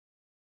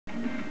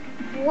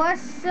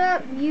What's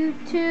up,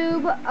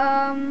 YouTube?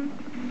 I'm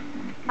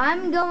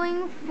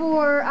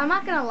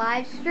not gonna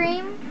live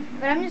stream,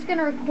 but I'm just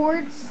gonna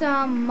record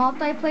some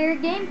multiplayer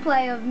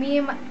gameplay of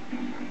me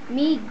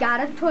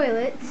God of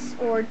Toilets,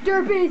 or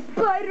Derby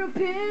Spider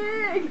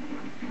Pig,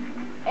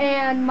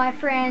 and my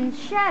friend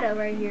Shadow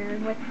right here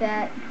with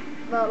that,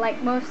 well,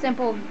 like, most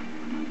simple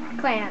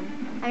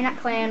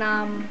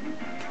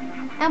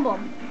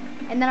emblem.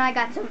 And then I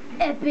got some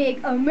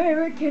epic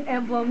American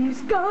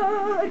emblems.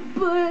 God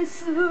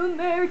bless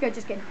America.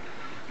 Just kidding.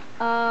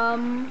 These are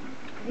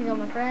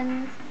my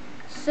friends.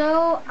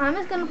 So I'm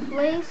just gonna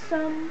play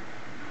some.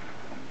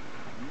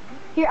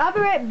 Here, I'll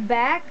be right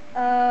back.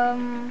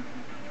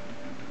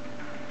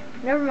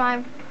 Never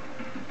mind.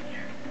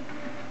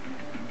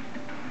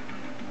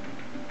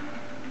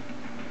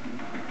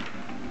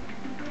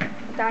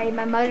 Sorry,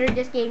 my mother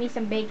just gave me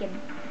some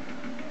bacon.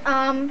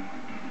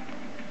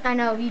 I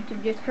know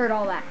YouTube just heard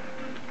all that.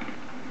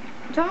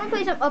 So I'm gonna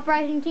play some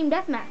Uprising Team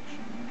Deathmatch.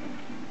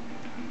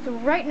 So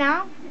right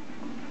now,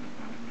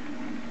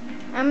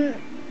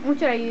 what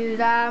should I use?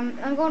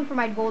 I'm going for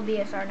my gold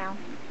DSR now.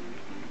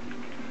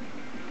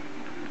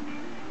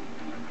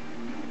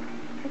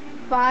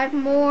 5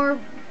 more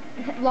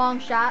long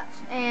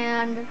shots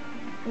and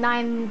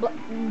 9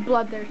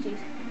 bloodthirsties.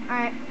 All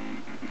right,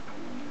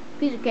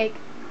 piece of cake.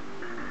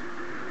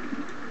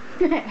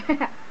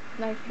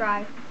 Nice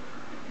try.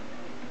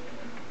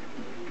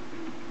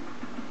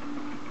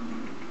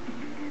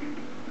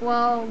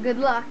 Well, good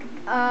luck.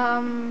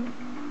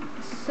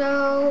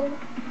 So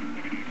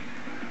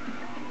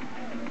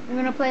I'm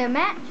gonna play a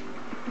match.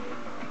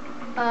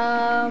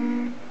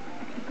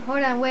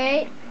 Hold on,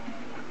 wait.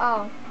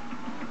 Oh,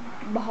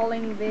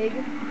 bowling big.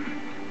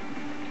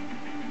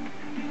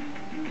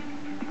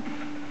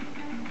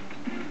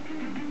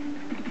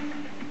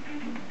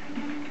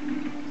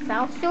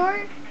 South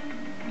Shore.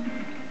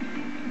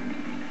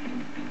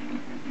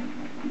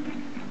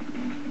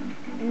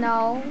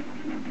 No.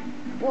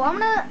 Well, I'm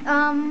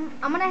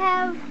gonna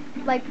have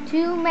like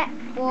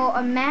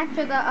a match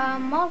of the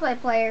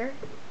multiplayer.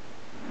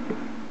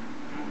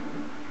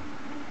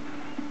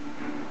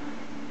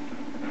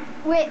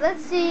 Wait,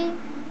 let's see.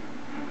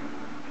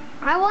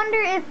 I wonder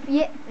if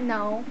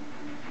no.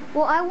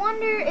 Well, I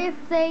wonder if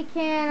they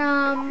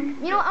can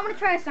you know what, I'm gonna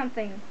try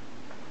something.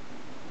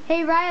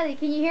 Hey Riley,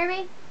 can you hear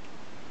me?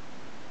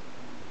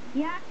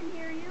 Yeah, I can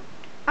hear you.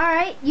 All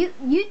right, you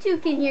two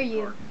can hear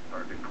you.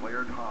 Are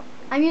declared hostile.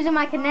 I'm using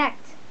my Connect.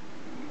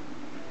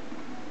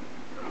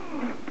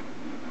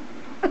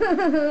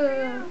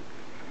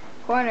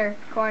 Corner.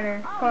 Why'd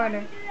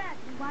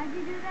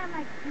you do that?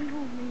 Like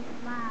evil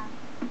laugh.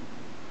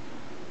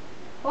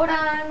 Hold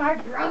on, my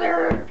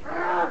brother.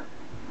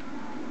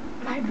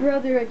 My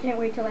brother, I can't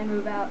wait till I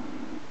move out.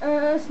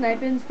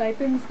 Sniping.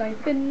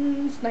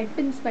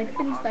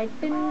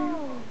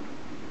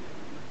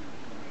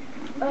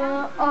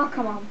 Oh,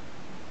 come on.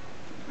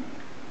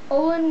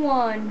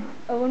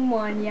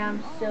 0-1. Yeah,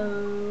 I'm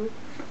so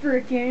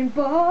freaking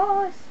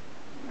boss.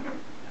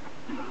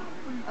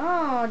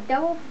 Oh,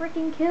 double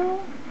freaking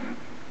kill.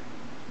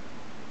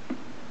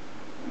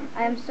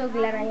 I am so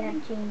glad I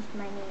have changed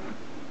my name.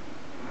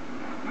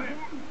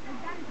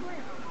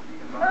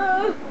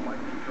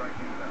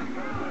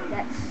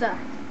 That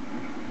sucked.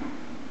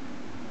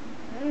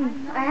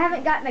 I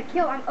haven't gotten a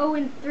kill. I'm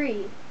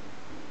 0-3.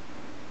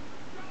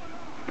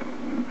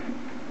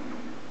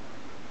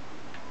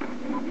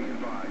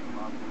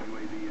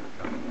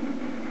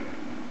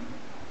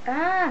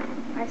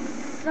 I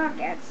suck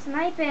at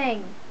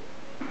sniping.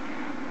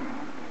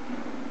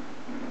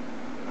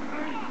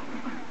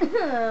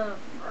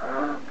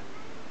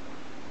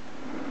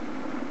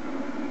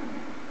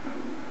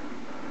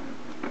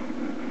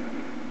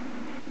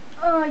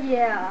 Oh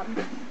yeah.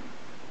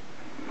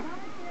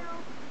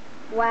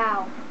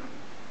 Wow.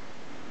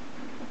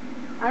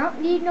 I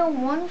don't need no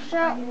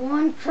one-shot,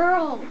 one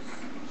pearls.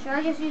 Should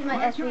I just use my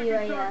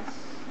SVUAS?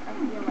 I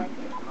feel like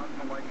it.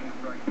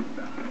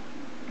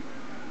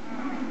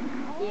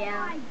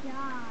 Yeah. Oh my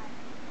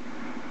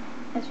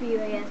god.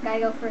 SVUAS, gotta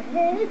go for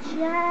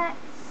headshots.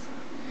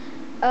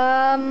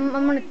 I'm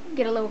gonna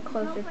get a little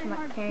closer to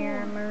my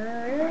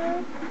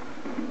camera.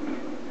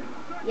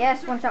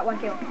 Yes, one shot, one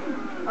kill.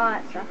 Oh,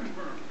 that sucked.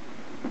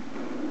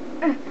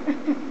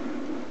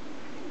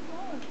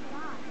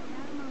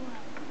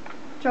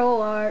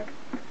 Troll arc.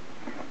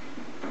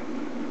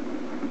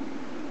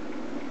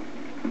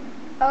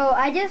 Oh,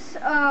 I just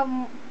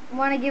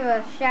want to give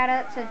a shout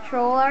out to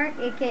Troll Arc.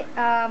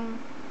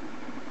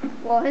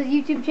 Well, his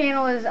YouTube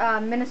channel is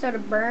Minnesota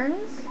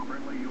Burns.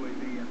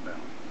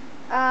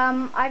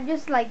 I've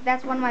just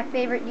that's one of my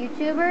favorite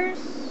YouTubers.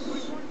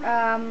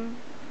 And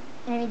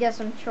he does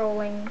some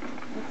trolling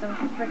with some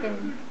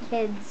freaking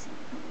kids.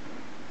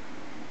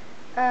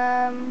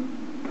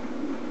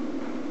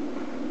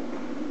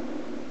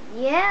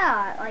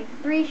 Yeah, like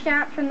 3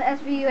 shots from the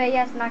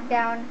SVUAS knocked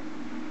down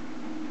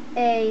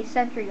a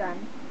sentry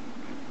gun.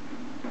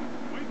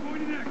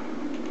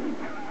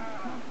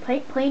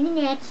 Playing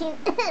in action.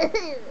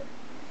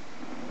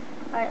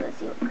 Alright, let's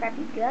see what crap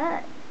you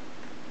got.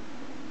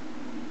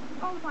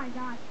 Oh Oh my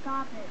God!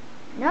 Stop it.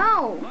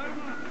 No.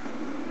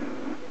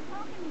 I'm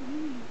talking to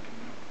you.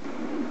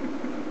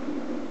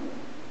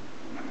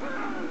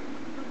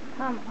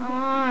 Come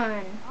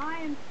on. I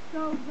am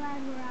so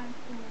glad we're out of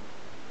school.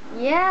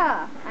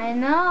 Yeah, I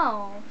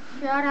know.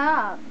 Shut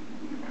up. You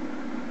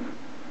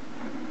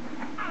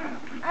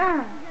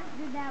just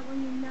did that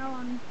when you know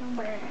I'm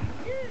somewhere.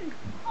 Dude!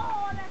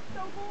 Oh, that's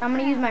so cool. I'm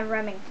gonna use my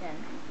Remington.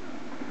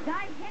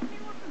 Guy hit me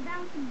with the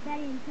bouncing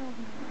Betty and killed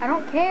me. I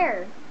don't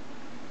care.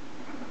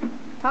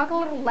 Talk a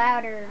little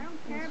louder. I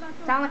don't care about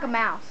the Sound like a lies.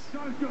 mouse.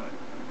 Sound like a mouse.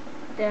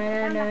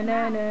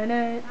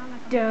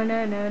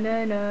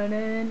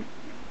 Dun-na-na-na-na-na.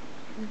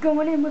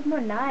 Going in with my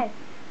knife.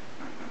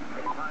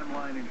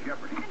 Timeline in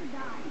jeopardy. And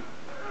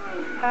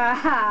die.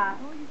 Aha!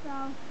 Told you so.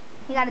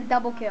 He got a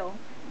double kill.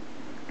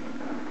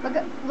 Look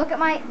at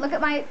my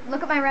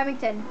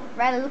Remington.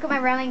 Riley, look at my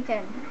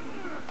Remington.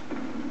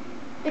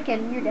 You're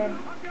kidding, you're dead.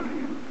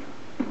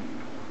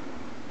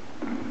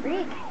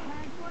 Freak.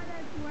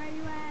 Where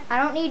you at? I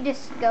don't need to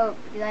scope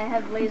because I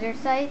have laser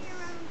sights.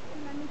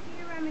 Let me see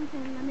your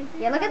Remington. Let me see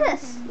Yeah, your look at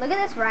this. Remington. Look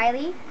at this,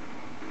 Riley.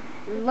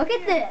 Look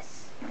at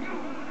this. You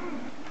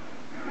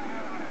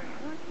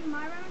want to see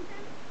my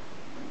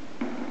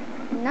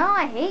Remington? No,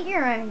 I hate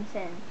your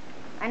Remington.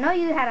 I know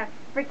you had a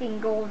freaking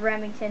gold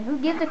Remington. Who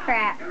gives a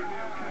crap?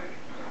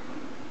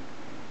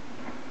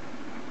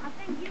 I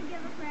think you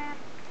give a crap.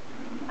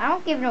 I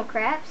don't give no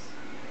craps.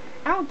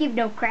 I don't give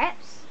no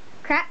craps.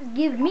 Craps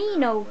give me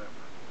no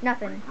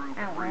nothing.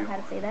 I don't know how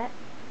to say that.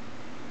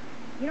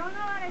 You don't know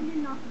how to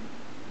do nothing.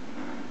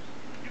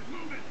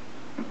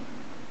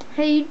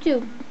 Hey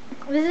YouTube,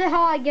 this is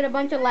how I get a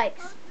bunch of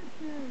likes. Post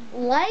this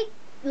soon.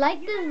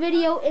 Like this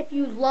video if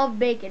you love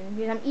bacon,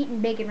 because I'm eating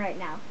bacon right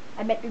now.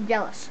 I bet you're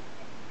jealous.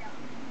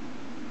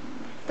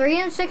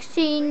 3 and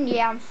 16,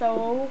 yeah, I'm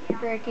so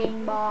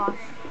freaking boss.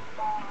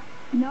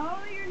 No,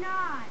 you're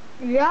not.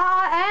 Yeah,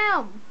 I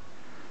am.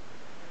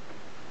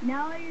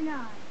 No, you're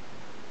not.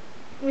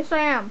 Yes, I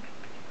am.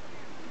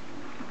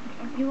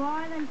 If you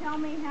are, then tell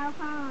me how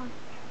come.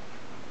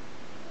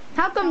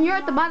 How come you're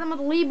at the bottom of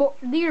the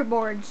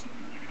leaderboards?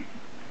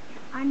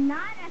 I'm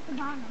not at the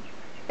bottom.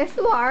 Yes,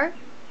 you are.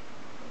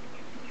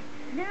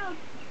 No,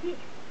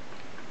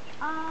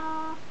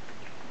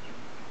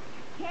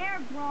 hair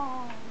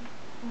brawl.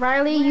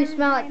 Riley, you Where's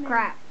smell like Raymond?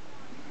 crap.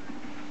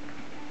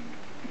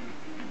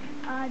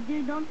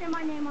 Dude, don't say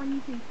my name on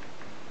YouTube.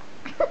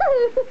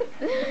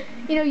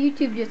 You know,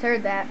 YouTube just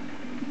heard that.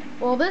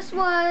 Well, this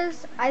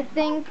was, I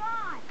think,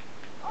 Oh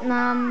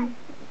God.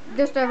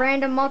 just a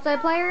random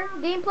multiplayer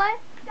gameplay.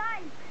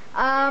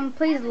 Guys,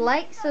 Please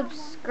like,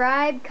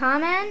 subscribe,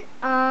 comment,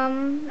 look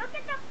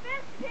at the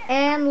fifth pit.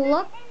 and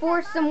look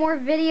for some more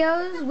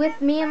videos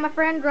with me and my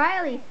friend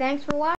Riley. Thanks for watching.